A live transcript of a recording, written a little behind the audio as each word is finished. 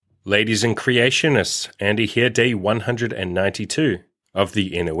Ladies and creationists, Andy here, day 192 of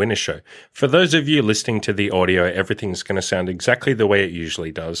the Inner Winner Show. For those of you listening to the audio, everything's going to sound exactly the way it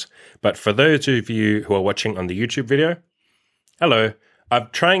usually does. But for those of you who are watching on the YouTube video, hello. I'm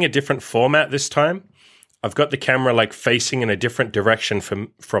trying a different format this time. I've got the camera like facing in a different direction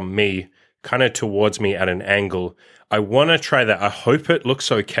from me, kind of towards me at an angle. I want to try that. I hope it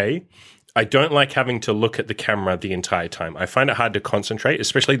looks okay. I don't like having to look at the camera the entire time. I find it hard to concentrate,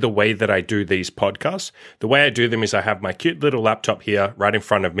 especially the way that I do these podcasts. The way I do them is I have my cute little laptop here right in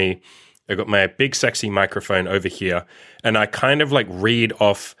front of me. I've got my big sexy microphone over here, and I kind of like read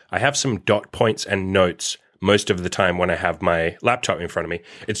off. I have some dot points and notes most of the time when I have my laptop in front of me.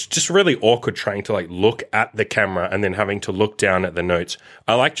 It's just really awkward trying to like look at the camera and then having to look down at the notes.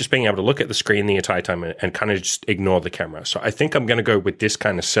 I like just being able to look at the screen the entire time and kind of just ignore the camera. So I think I'm going to go with this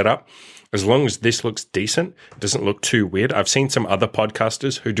kind of setup. As long as this looks decent, doesn't look too weird. I've seen some other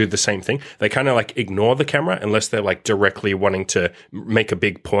podcasters who do the same thing. They kind of like ignore the camera unless they're like directly wanting to make a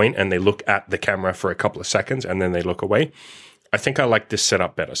big point and they look at the camera for a couple of seconds and then they look away. I think I like this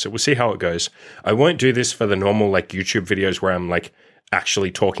setup better. So we'll see how it goes. I won't do this for the normal like YouTube videos where I'm like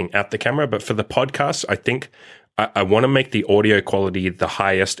actually talking at the camera, but for the podcast, I think I want to make the audio quality the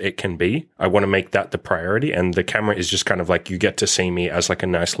highest it can be. I want to make that the priority, and the camera is just kind of like you get to see me as like a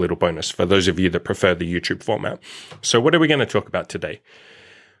nice little bonus for those of you that prefer the YouTube format. So what are we going to talk about today?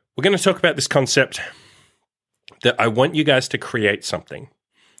 We're going to talk about this concept that I want you guys to create something.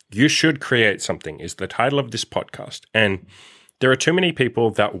 You should create something is the title of this podcast. And there are too many people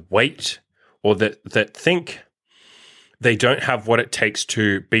that wait or that think they don't have what it takes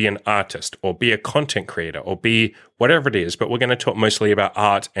to be an artist or be a content creator or be whatever it is. But we're going to talk mostly about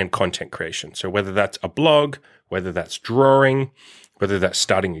art and content creation. So whether that's a blog, whether that's drawing, whether that's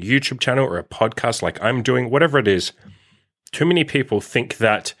starting a YouTube channel or a podcast like I'm doing, whatever it is, too many people think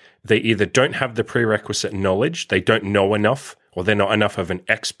that they either don't have the prerequisite knowledge, they don't know enough, or they're not enough of an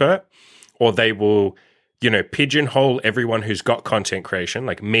expert, or they will, pigeonhole everyone who's got content creation,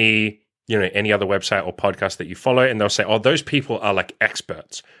 like me, any other website or podcast that you follow, and they'll say, oh, those people are like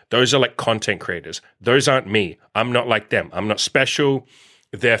experts. Those are like content creators. Those aren't me. I'm not like them. I'm not special.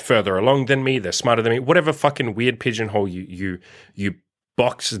 They're further along than me. They're smarter than me. Whatever fucking weird pigeonhole you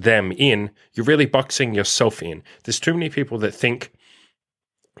box them in, you're really boxing yourself in. There's too many people that think,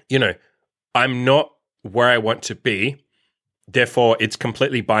 I'm not where I want to be. Therefore, it's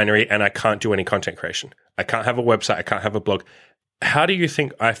completely binary and I can't do any content creation. I can't have a website. I can't have a blog. How do you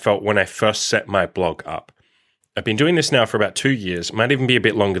think I felt when I first set my blog up? I've been doing this now for about 2 years. It might even be a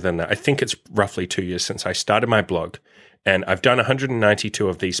bit longer than that. I think it's roughly 2 years since I started my blog. And I've done 192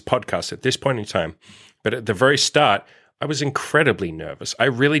 of these podcasts at this point in time. But at the very start, I was incredibly nervous. I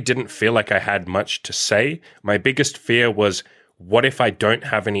really didn't feel like I had much to say. My biggest fear was, what if I don't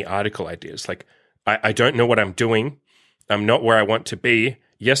have any article ideas? Like, I don't know what I'm doing. I'm not where I want to be.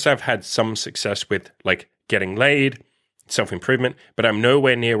 Yes, I've had some success with like getting laid, self-improvement, but I'm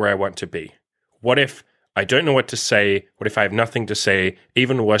nowhere near where I want to be. What if I don't know what to say? What if I have nothing to say?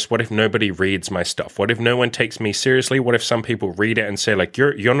 Even worse, what if nobody reads my stuff? What if no one takes me seriously? What if some people read it and say like,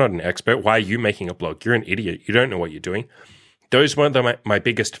 you're not an expert. Why are you making a blog? You're an idiot. You don't know what you're doing. Those were my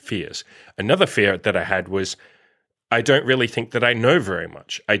biggest fears. Another fear that I had was I don't really think that I know very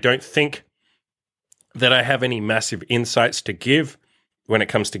much. I don't think that I have any massive insights to give when it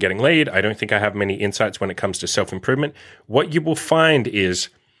comes to getting laid. I don't think I have many insights when it comes to self-improvement. What you will find is,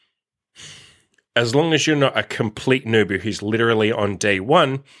 as long as you're not a complete newbie who's literally on day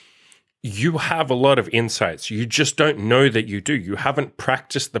one, you have a lot of insights. You just don't know that you do. You haven't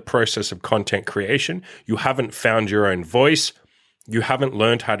practiced the process of content creation. You haven't found your own voice. You haven't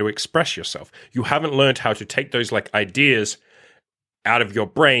learned how to express yourself. You haven't learned how to take those like ideas out of your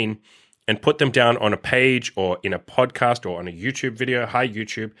brain and put them down on a page or in a podcast or on a YouTube video. Hi,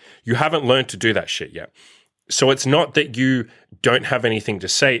 YouTube. You haven't learned to do that shit yet. So it's not that you don't have anything to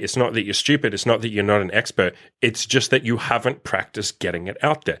say. It's not that you're stupid. It's not that you're not an expert. It's just that you haven't practiced getting it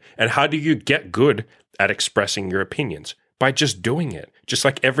out there. And how do you get good at expressing your opinions? By just doing it. Just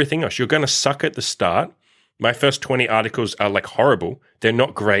like everything else. You're going to suck at the start. My first 20 articles are like horrible. They're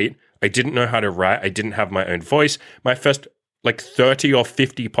not great. I didn't know how to write. I didn't have my own voice. My first like 30 or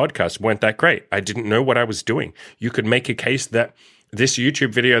 50 podcasts weren't that great. I didn't know what I was doing. You could make a case that this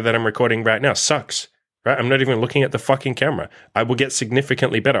YouTube video that I'm recording right now sucks, right? I'm not even looking at the fucking camera. I will get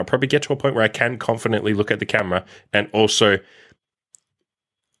significantly better. I'll probably get to a point where I can confidently look at the camera and also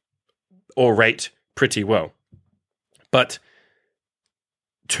orate pretty well. But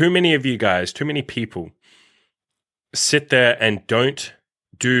too many of you guys, too many people sit there and don't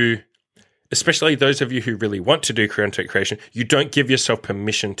do especially those of you who really want to do content creation, you don't give yourself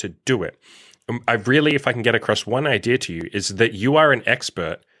permission to do it. If I can get across one idea to you, is that you are an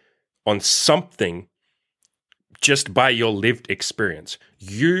expert on something just by your lived experience.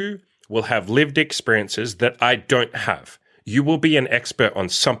 You will have lived experiences that I don't have. You will be an expert on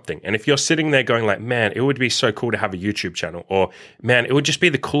something. And if you're sitting there going like, man, it would be so cool to have a YouTube channel, or man, it would just be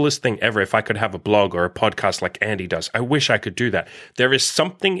the coolest thing ever if I could have a blog or a podcast like Andy does. I wish I could do that. There is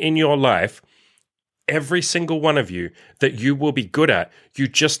something in your life, every single one of you, that you will be good at. You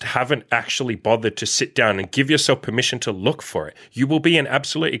just haven't actually bothered to sit down and give yourself permission to look for it. You will be an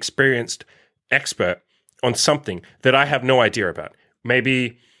absolute experienced expert on something that I have no idea about.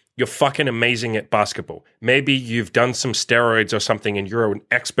 Maybe you're fucking amazing at basketball. Maybe you've done some steroids or something and you're an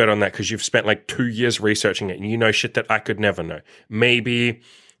expert on that because you've spent like 2 years researching it and you know shit that I could never know. Maybe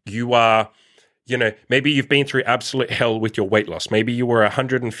you are, maybe you've been through absolute hell with your weight loss. Maybe you were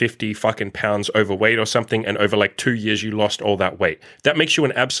 150 fucking pounds overweight or something, and over like 2 years you lost all that weight. That makes you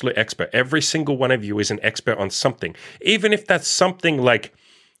an absolute expert. Every single one of you is an expert on something. Even if that's something like,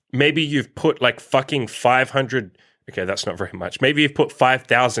 maybe you've put like fucking 500, okay, that's not very much. Maybe you've put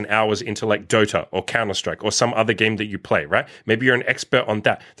 5,000 hours into like Dota or Counter-Strike or some other game that you play, right? Maybe you're an expert on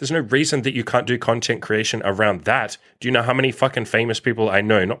that. There's no reason that you can't do content creation around that. Do you know how many fucking famous people I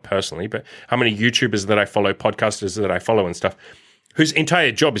know, not personally, but how many YouTubers that I follow, podcasters that I follow and stuff, whose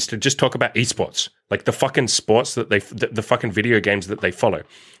entire job is to just talk about esports, like the fucking sports that the fucking video games that they follow.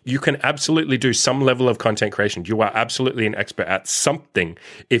 You can absolutely do some level of content creation. You are absolutely an expert at something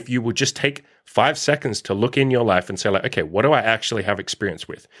if you would just take 5 seconds to look in your life and say like, okay, what do I actually have experience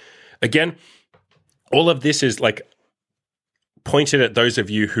with? Again, all of this is like pointed at those of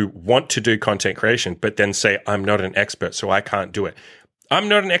you who want to do content creation, but then say, I'm not an expert, so I can't do it. I'm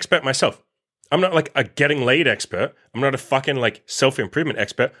not an expert myself. I'm not like a getting laid expert. I'm not a fucking like self-improvement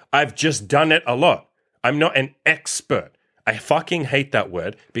expert. I've just done it a lot. I'm not an expert. I fucking hate that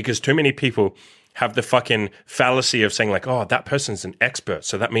word because too many people have the fucking fallacy of saying like, oh, that person's an expert,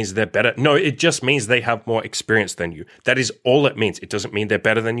 so that means they're better. No, it just means they have more experience than you. That is all it means. It doesn't mean they're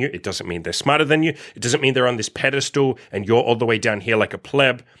better than you. It doesn't mean they're smarter than you. It doesn't mean they're on this pedestal and you're all the way down here like a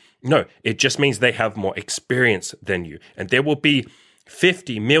pleb. No, it just means they have more experience than you. And there will be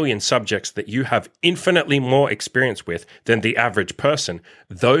 50 million subjects that you have infinitely more experience with than the average person.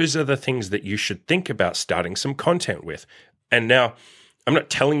 Those are the things that you should think about starting some content with. And now, I'm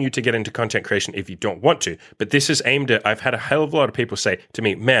not telling you to get into content creation if you don't want to, but this is aimed at, I've had a hell of a lot of people say to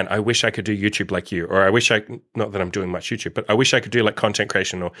me, man, I wish I could do YouTube like you, or I wish not that I'm doing much YouTube, but I wish I could do like content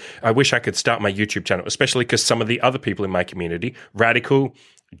creation, or I wish I could start my YouTube channel, especially because some of the other people in my community, Radical,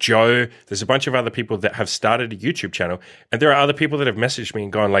 Joe, there's a bunch of other people that have started a YouTube channel, and there are other people that have messaged me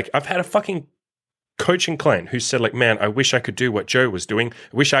and gone like, I've had a fucking coaching client who said like, man, I wish I could do what Joe was doing.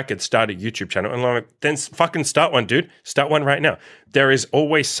 I wish I could start a YouTube channel. And I'm like, then fucking start one, dude. Start one right now. There is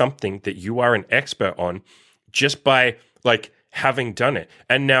always something that you are an expert on just by like having done it.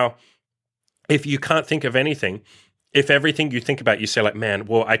 And now, if you can't think of anything, if everything you think about, you say like, man,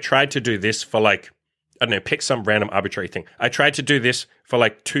 well, I tried to do this for like, I don't know, pick some random arbitrary thing. I tried to do this for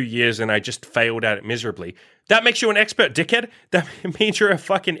like 2 years and I just failed at it miserably. That makes you an expert, dickhead. That means you're a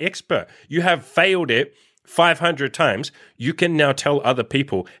fucking expert. You have failed it 500 times. You can now tell other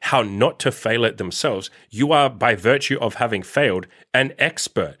people how not to fail it themselves. You are, by virtue of having failed, an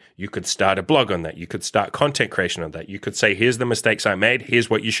expert. You could start a blog on that. You could start content creation on that. You could say, here's the mistakes I made. Here's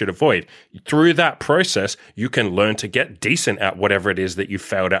what you should avoid. Through that process, you can learn to get decent at whatever it is that you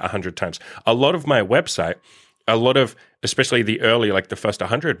failed at 100 times. A lot of my website, especially the early, like the first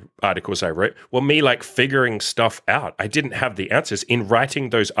 100 articles I wrote, were me like figuring stuff out. I didn't have the answers. In writing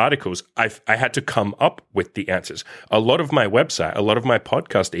those articles, I had to come up with the answers. A lot of my website, a lot of my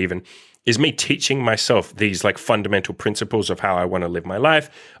podcast even, is me teaching myself these like fundamental principles of how I want to live my life,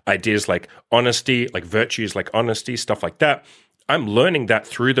 ideas like honesty, like virtues like honesty, stuff like that. I'm learning that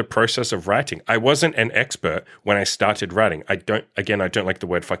through the process of writing. I wasn't an expert when I started writing. I don't like the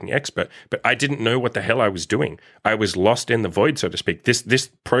word fucking expert, but I didn't know what the hell I was doing. I was lost in the void, so to speak. This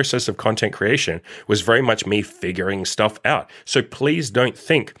process of content creation was very much me figuring stuff out. So please don't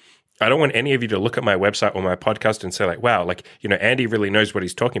think, I don't want any of you to look at my website or my podcast and say like, wow, like, Andy really knows what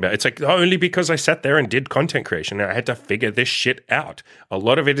he's talking about. It's like, only because I sat there and did content creation and I had to figure this shit out. A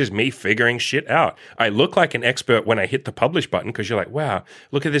lot of it is me figuring shit out. I look like an expert when I hit the publish button because you're like, wow,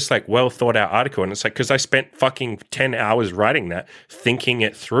 look at this like well thought out article. And it's like, because I spent fucking 10 hours writing that, thinking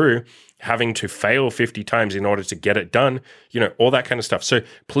it through, having to fail 50 times in order to get it done, all that kind of stuff. So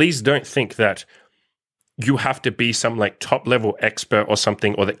please don't think that you have to be some like top level expert or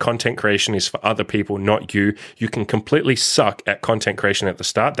something, or that content creation is for other people, not you. You can completely suck at content creation at the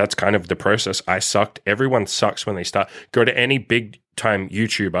start. That's kind of the process. I sucked. Everyone sucks when they start. Go to any big time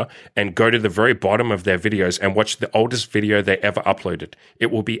YouTuber and go to the very bottom of their videos and watch the oldest video they ever uploaded. It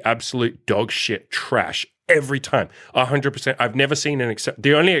will be absolute dog shit trash every time. 100%. I've never seen an except.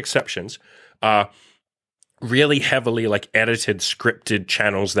 The only exceptions are really heavily like edited, scripted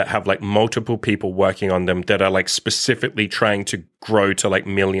channels that have like multiple people working on them that are like specifically trying to grow to like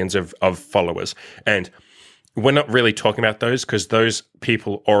millions of followers. And we're not really talking about those because those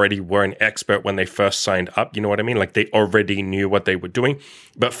people already were an expert when they first signed up. You know what I mean? Like they already knew what they were doing.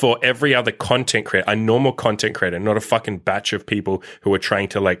 But for every other content creator, a normal content creator, not a fucking batch of people who are trying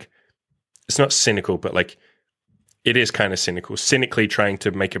to like, it's not cynical, but like, it is kind of cynically trying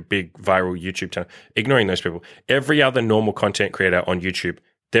to make a big viral YouTube channel, ignoring those people. Every other normal content creator on YouTube,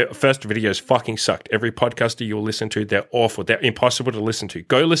 their first videos fucking sucked. Every podcaster you'll listen to, they're awful. They're impossible to listen to.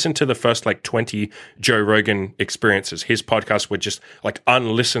 Go listen to the first like 20 Joe Rogan experiences. His podcasts were just like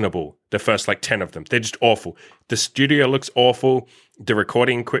unlistenable. The first like 10 of them. They're just awful. The studio looks awful. The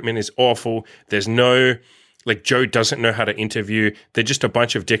recording equipment is awful. There's no... Like Joe doesn't know how to interview. They're just a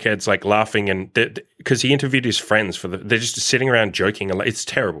bunch of dickheads like laughing and because he interviewed his friends they're just sitting around joking. It's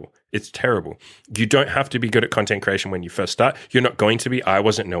terrible. It's terrible. You don't have to be good at content creation when you first start. You're not going to be. I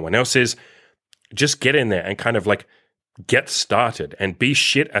wasn't. No one else is. Just get in there and kind of like get started and be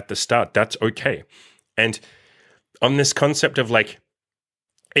shit at the start. That's okay. And on this concept of like,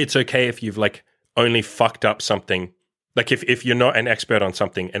 it's okay if you've like only fucked up something. Like if you're not an expert on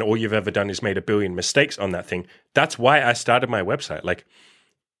something and all you've ever done is made a billion mistakes on that thing, that's why I started my website. Like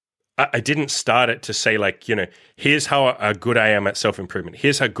I didn't start it to say like, you know, here's how good I am at self-improvement.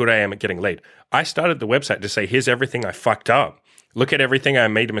 Here's how good I am at getting laid. I started the website to say, here's everything I fucked up. Look at everything I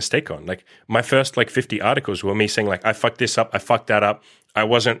made a mistake on. Like my first like 50 articles were me saying like, I fucked this up. I fucked that up. I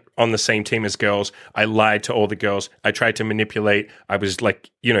wasn't on the same team as girls. I lied to all the girls. I tried to manipulate. I was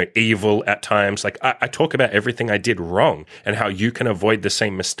like, you know, evil at times. Like I talk about everything I did wrong and how you can avoid the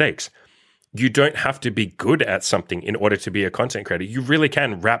same mistakes. You don't have to be good at something in order to be a content creator. You really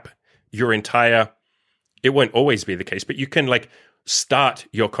can wrap your entire, it won't always be the case, but you can like start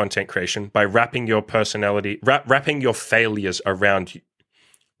your content creation by wrapping your personality, wrapping your failures around you.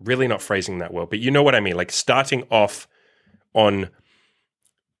 Really not phrasing that well, but you know what I mean? Like starting off on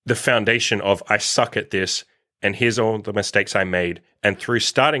the foundation of I suck at this and here's all the mistakes I made. And through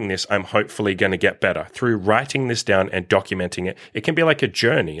starting this, I'm hopefully going to get better. Through writing this down and documenting it, it can be like a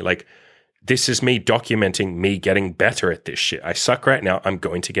journey. Like this is me documenting me getting better at this shit. I suck right now. I'm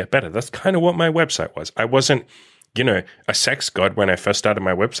going to get better. That's kind of what my website was. I wasn't, you know, a sex god when I first started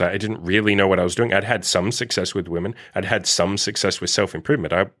my website. I didn't really know what I was doing. I'd had some success with women. I'd had some success with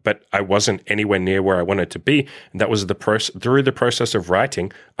self-improvement, but I wasn't anywhere near where I wanted to be. And that was the process. Through the process of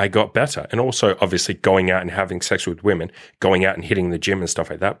writing, I got better. And also, obviously, going out and having sex with women, going out and hitting the gym and stuff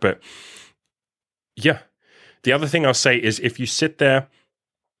like that. But yeah, the other thing I'll say is if you sit there,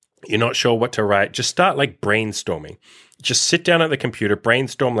 you're not sure what to write, just start like brainstorming. Just sit down at the computer,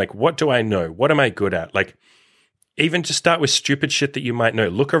 brainstorm like, what do I know? What am I good at? Like, even to start with stupid shit that you might know.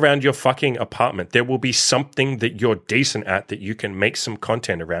 Look around your fucking apartment. There will be something that you're decent at that you can make some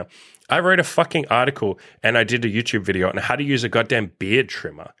content around. I wrote a fucking article and I did a YouTube video on how to use a goddamn beard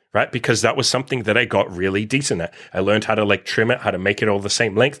trimmer, right? Because that was something that I got really decent at. I learned how to like trim it, how to make it all the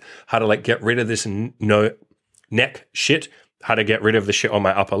same length, how to like get rid of this neck shit, how to get rid of the shit on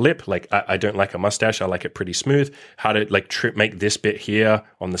my upper lip. Like I don't like a mustache. I like it pretty smooth. How to like make this bit here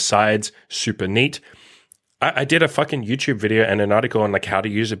on the sides super neat. I did a fucking YouTube video and an article on like how to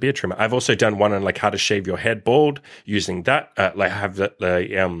use a beard trimmer. I've also done one on like how to shave your head bald using that. Like I have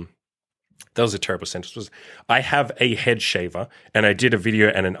that was a terrible sentence. I have a head shaver and I did a video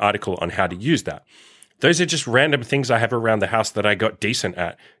and an article on how to use that. Those are just random things I have around the house that I got decent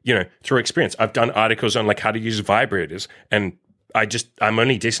at, you know, through experience. I've done articles on like how to use vibrators and I'm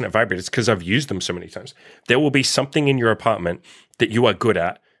only decent at vibrators because I've used them so many times. There will be something in your apartment that you are good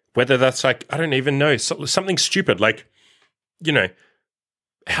at. Whether that's like, I don't even know, something stupid like, you know,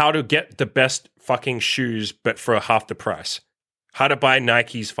 how to get the best fucking shoes but for half the price. How to buy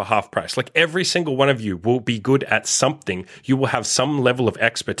Nikes for half price. Like every single one of you will be good at something. You will have some level of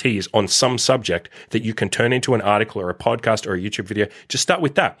expertise on some subject that you can turn into an article or a podcast or a YouTube video. Just start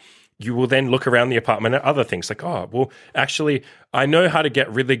with that. You will then look around the apartment at other things like, oh, well, actually, I know how to get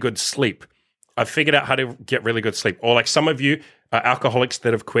really good sleep. I've figured out how to get really good sleep. Or like some of you are alcoholics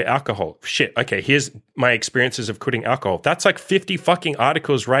that have quit alcohol. Shit, okay, here's my experiences of quitting alcohol. That's like 50 fucking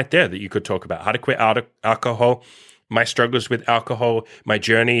articles right there that you could talk about. How to quit alcohol, my struggles with alcohol, my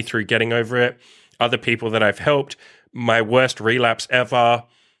journey through getting over it, other people that I've helped, my worst relapse ever.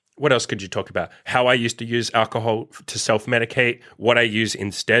 What else could you talk about? How I used to use alcohol to self-medicate, what I use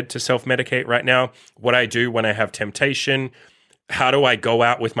instead to self-medicate right now, what I do when I have temptation, how do I go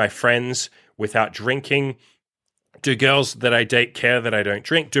out with my friends without drinking? Do girls that I date care that I don't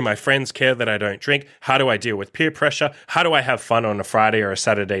drink? Do my friends care that I don't drink? How do I deal with peer pressure? How do I have fun on a Friday or a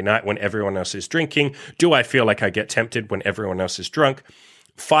Saturday night when everyone else is drinking? Do I feel like I get tempted when everyone else is drunk?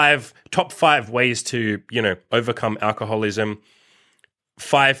 Top 5 ways to, overcome alcoholism.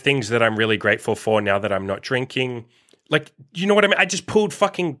 5 things that I'm really grateful for now that I'm not drinking. Like, you know what I mean? I just pulled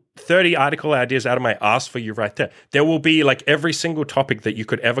fucking 30 article ideas out of my ass for you right there. There will be like every single topic that you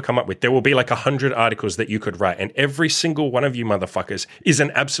could ever come up with. There will be like 100 articles that you could write. And every single one of you motherfuckers is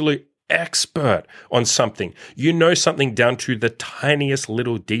an absolute expert on something. You know something down to the tiniest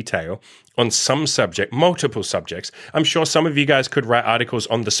little detail on some subject, multiple subjects. I'm sure some of you guys could write articles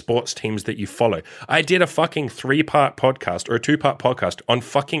on the sports teams that you follow. I did a fucking 3-part podcast or a 2-part podcast on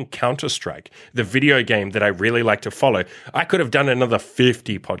fucking Counter-Strike, the video game that I really like to follow. I could have done another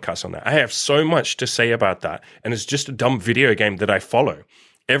 50 podcasts on that. I have so much to say about that. And it's just a dumb video game that I follow.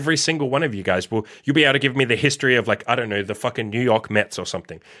 Every single one of you guys you'll be able to give me the history of like, I don't know, the fucking New York Mets or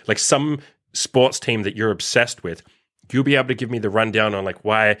something. Like some sports team that you're obsessed with. You'll be able to give me the rundown on like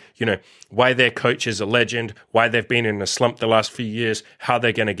why their coach is a legend, why they've been in a slump the last few years, how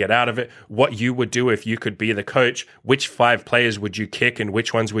they're going to get out of it, what you would do if you could be the coach, which 5 players would you kick and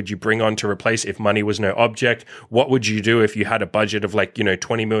which ones would you bring on to replace if money was no object, what would you do if you had a budget of like,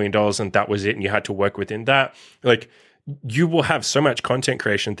 $20 million and that was it and you had to work within that. Like, you will have so much content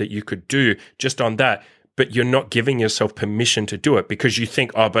creation that you could do just on that, but you're not giving yourself permission to do it because you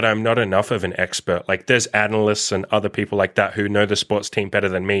think, oh, but I'm not enough of an expert. Like there's analysts and other people like that who know the sports team better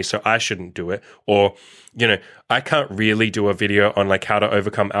than me, so I shouldn't do it. Or, I can't really do a video on like how to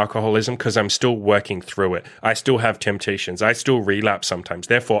overcome alcoholism because I'm still working through it. I still have temptations. I still relapse sometimes.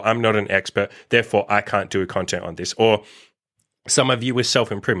 Therefore, I'm not an expert. Therefore, I can't do content on this. Or some of you with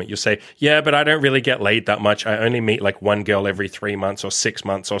self-improvement, you'll say, yeah, but I don't really get laid that much. I only meet like one girl every 3 months or 6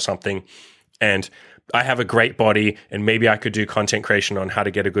 months or something. And I have a great body and maybe I could do content creation on how to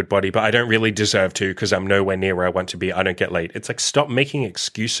get a good body, but I don't really deserve to because I'm nowhere near where I want to be. I don't get laid. It's like, stop making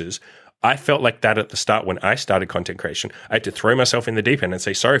excuses. I felt like that at the start when I started content creation. I had to throw myself in the deep end and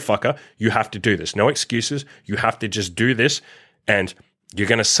say, sorry, fucker, you have to do this. No excuses. You have to just do this. And you're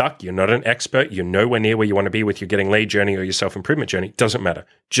going to suck. You're not an expert. You're nowhere near where you want to be with your getting laid journey or your self-improvement journey. Doesn't matter.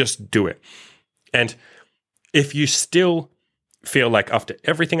 Just do it. And if you still feel like after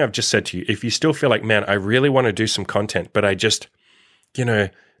everything I've just said to you, if you still feel like, man, I really want to do some content, but I just,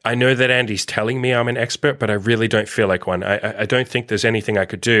 I know that Andy's telling me I'm an expert, but I really don't feel like one. I don't think there's anything I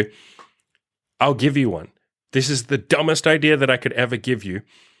could do. I'll give you one. This is the dumbest idea that I could ever give you,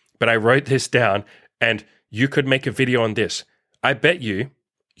 but I wrote this down and you could make a video on this. I bet you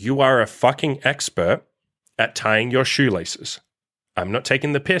are a fucking expert at tying your shoelaces. I'm not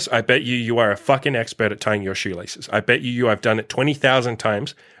taking the piss. I bet you are a fucking expert at tying your shoelaces. I bet you have done it 20,000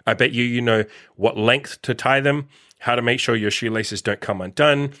 times. I bet you know what length to tie them, how to make sure your shoelaces don't come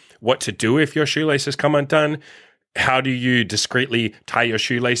undone, what to do if your shoelaces come undone, how do you discreetly tie your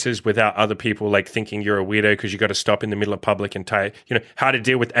shoelaces without other people like thinking you're a weirdo because you got to stop in the middle of public and tie, how to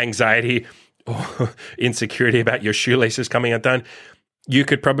deal with anxiety or insecurity about your shoelaces coming undone. You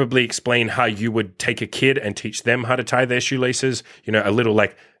could probably explain how you would take a kid and teach them how to tie their shoelaces, a little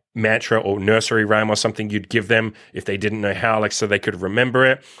like mantra or nursery rhyme or something you'd give them if they didn't know how, like so they could remember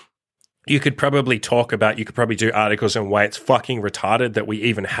it. You could probably do articles on why it's fucking retarded that we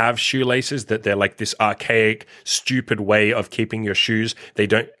even have shoelaces, that they're like this archaic, stupid way of keeping your shoes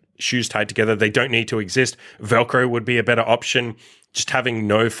tied together. They don't need to exist. Velcro would be a better option. Just having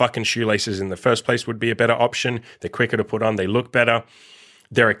no fucking shoelaces in the first place would be a better option. They're quicker to put on. They look better.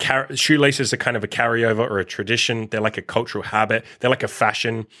 Shoelaces are kind of a carryover or a tradition. They're like a cultural habit. They're like a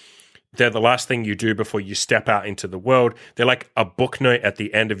fashion. They're the last thing you do before you step out into the world. They're like a book note at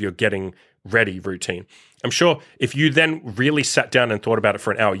the end of your getting ready routine. I'm sure if you then really sat down and thought about it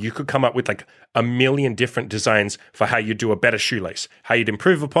for an hour, you could come up with like a million different designs for how you do a better shoelace, how you'd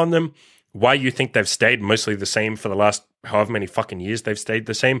improve upon them, why you think they've stayed mostly the same for the last however many fucking years they've stayed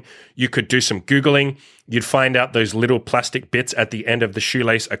the same. You could do some Googling. You'd find out those little plastic bits at the end of the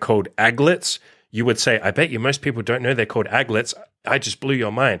shoelace are called aglets. You would say, I bet you most people don't know they're called aglets. I just blew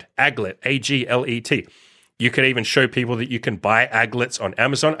your mind. Aglet, A-G-L-E-T. You could even show people that you can buy aglets on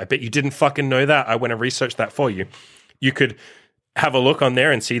Amazon. I bet you didn't fucking know that. I went and researched that for you. You could have a look on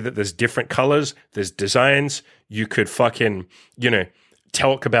there and see that there's different colors, there's designs. You could fucking,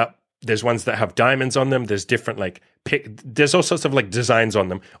 talk about There's ones that have diamonds on them. There's different there's all sorts of like designs on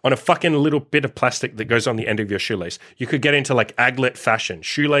them on a fucking little bit of plastic that goes on the end of your shoelace. You could get into like aglet fashion,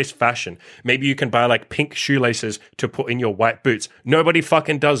 shoelace fashion. Maybe you can buy like pink shoelaces to put in your white boots. Nobody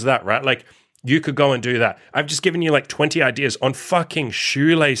fucking does that, right? Like you could go and do that. I've just given you like 20 ideas on fucking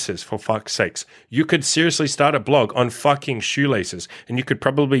shoelaces, for fuck's sakes. You could seriously start a blog on fucking shoelaces and you could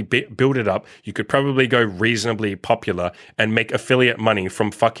probably build it up. You could probably go reasonably popular and make affiliate money from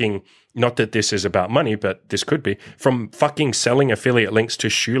fucking, not that this is about money, but this could be, from fucking selling affiliate links to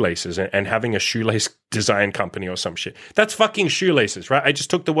shoelaces and having a shoelace design company or some shit. That's fucking shoelaces, right? I just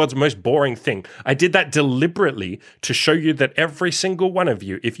took the world's most boring thing. I did that deliberately to show you that every single one of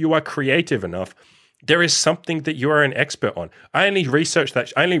you, if you are creative enough, there is something that you are an expert on. I only researched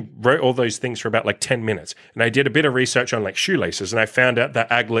that. I only wrote all those things for about like 10 minutes. And I did a bit of research on like shoelaces and I found out that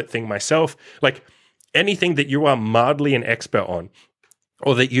aglet thing myself. Like anything that you are mildly an expert on,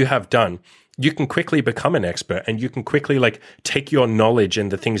 or that you have done, you can quickly become an expert and you can quickly like take your knowledge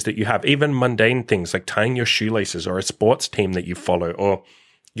and the things that you have, even mundane things like tying your shoelaces or a sports team that you follow, or,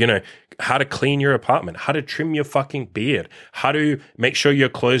 you know, how to clean your apartment, how to trim your fucking beard, how to make sure your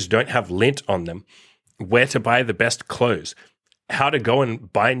clothes don't have lint on them, where to buy the best clothes, how to go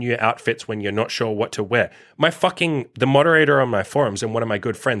and buy new outfits when you're not sure what to wear. The moderator on my forums and one of my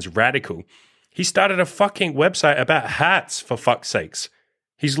good friends, Radical, he started a fucking website about hats, for fuck's sakes.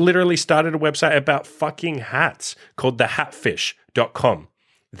 He's literally started a website about fucking hats called thehatfish.com.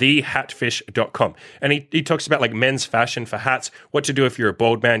 Thehatfish.com. And he talks about like men's fashion for hats, what to do if you're a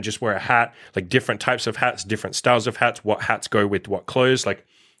bald man, just wear a hat, like different types of hats, different styles of hats, what hats go with what clothes, like,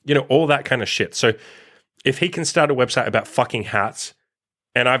 you know, all that kind of shit. So if he can start a website about fucking hats,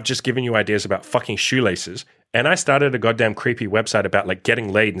 and I've just given you ideas about fucking shoelaces, and I started a goddamn creepy website about like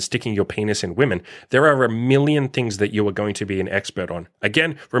getting laid and sticking your penis in women, there are a million things that you are going to be an expert on.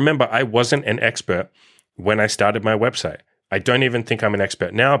 Again, remember, I wasn't an expert when I started my website. I don't even think I'm an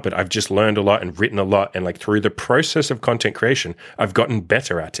expert now, but I've just learned a lot and written a lot. And like through the process of content creation, I've gotten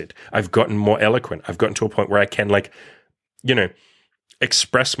better at it. I've gotten more eloquent. I've gotten to a point where I can like, you know,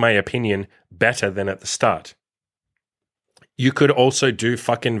 express my opinion better than at the start. You could also do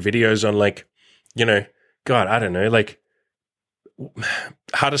fucking videos on like, you know, God, I don't know, like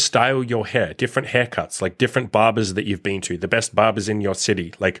how to style your hair, different haircuts, like different barbers that you've been to, the best barbers in your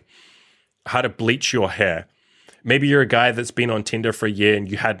city, like how to bleach your hair. Maybe you're a guy that's been on Tinder for a year and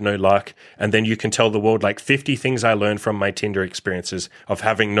you had no luck, and then you can tell the world like 50 things I learned from my Tinder experiences of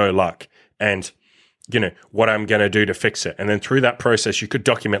having no luck and, you know, what I'm going to do to fix it. And then through that process, you could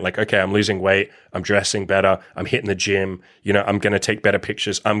document like, okay, I'm losing weight, I'm dressing better, I'm hitting the gym, you know, I'm going to take better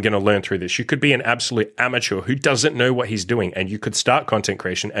pictures, I'm going to learn through this. You could be an absolute amateur who doesn't know what he's doing, and you could start content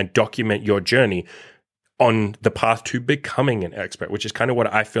creation and document your journey on the path to becoming an expert, which is kind of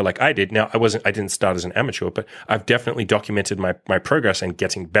what I feel like I did. Now, I didn't start as an amateur, but I've definitely documented my progress and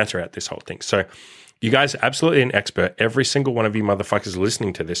getting better at this whole thing. So you guys are absolutely an expert. Every single one of you motherfuckers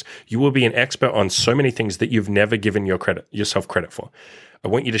listening to this, you will be an expert on so many things that you've never given yourself credit for. I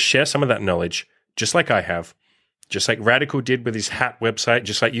want you to share some of that knowledge, just like I have, just like Radical did with his hat website,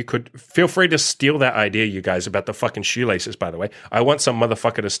 just like you could. Feel free to steal that idea, you guys, about the fucking shoelaces, by the way. I want some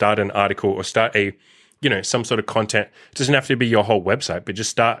motherfucker to start an article or start a, you know, some sort of content. It doesn't have to be your whole website, but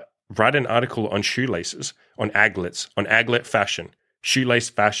just write an article on shoelaces, on aglets, on aglet fashion, shoelace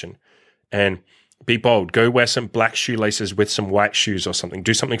fashion, and be bold. Go wear some black shoelaces with some white shoes or something.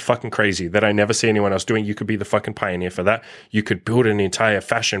 Do something fucking crazy that I never see anyone else doing. You could be the fucking pioneer for that. You could build an entire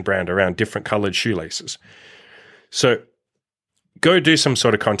fashion brand around different colored shoelaces. So go do some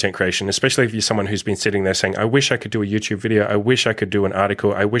sort of content creation, especially if you're someone who's been sitting there saying, I wish I could do a YouTube video. I wish I could do an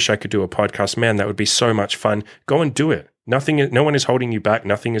article. I wish I could do a podcast. Man, that would be so much fun. Go and do it. No one is holding you back.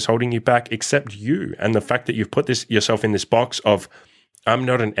 Nothing is holding you back except you. And the fact that you've put yourself in this box of, I'm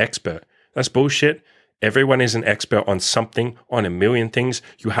not an expert. That's bullshit. Everyone is an expert on something, on a million things.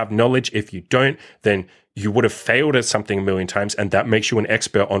 You have knowledge. If you don't, then you would have failed at something a million times, and that makes you an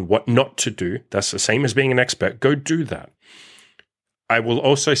expert on what not to do. That's the same as being an expert. Go do that. I will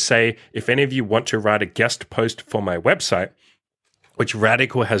also say, if any of you want to write a guest post for my website, which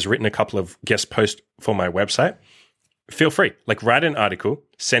Radical has written a couple of guest posts for my website, feel free. Like, write an article,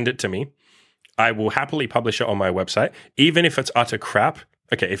 send it to me. I will happily publish it on my website, even if it's utter crap.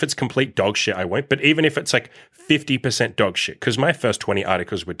 Okay, if it's complete dog shit, I won't. But even if it's like 50% dog shit, because my first 20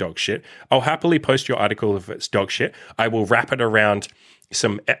 articles were dog shit, I'll happily post your article if it's dog shit. I will wrap it around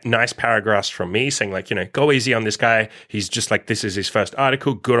some nice paragraphs from me saying like, you know, go easy on this guy. He's just like, this is his first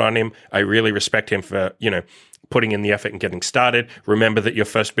article. Good on him. I really respect him for, you know, putting in the effort and getting started. Remember that your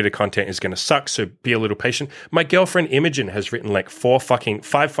first bit of content is going to suck, so be a little patient. My girlfriend Imogen has written like 5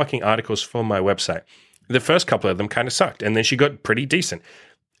 fucking articles for my website. The first couple of them kind of sucked, and then she got pretty decent.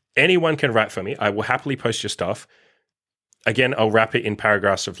 Anyone can write for me. I will happily post your stuff. Again, I'll wrap it in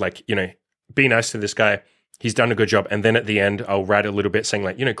paragraphs of like, be nice to this guy. He's done a good job. And then at the end, I'll write a little bit saying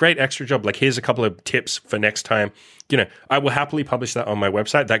like, great extra job. Like, here's a couple of tips for next time. I will happily publish that on my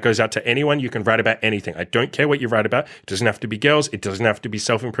website. That goes out to anyone. You can write about anything. I don't care what you write about. It doesn't have to be girls. It doesn't have to be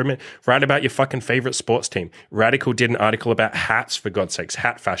self-improvement. Write about your fucking favorite sports team. Radical did an article about hats, for God's sakes,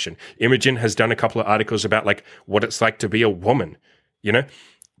 hat fashion. Imogen has done a couple of articles about like what it's like to be a woman,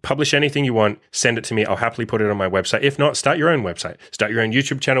 Publish anything you want, send it to me. I'll happily put it on my website. If not, start your own website. Start your own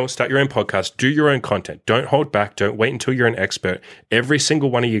YouTube channel, start your own podcast, do your own content. Don't hold back. Don't wait until you're an expert. Every single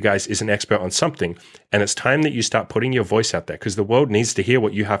one of you guys is an expert on something. And it's time that you start putting your voice out there because the world needs to hear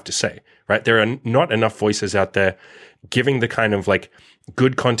what you have to say, right? There are not enough voices out there giving the kind of like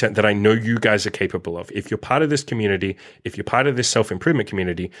good content that I know you guys are capable of. If you're part of this community, if you're part of this self-improvement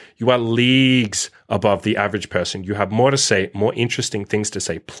community, you are leagues above the average person. You have more to say, more interesting things to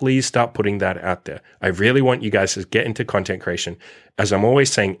say. Please start putting that out there. I really want you guys to get into content creation. As I'm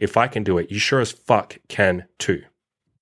always saying, if I can do it, you sure as fuck can too.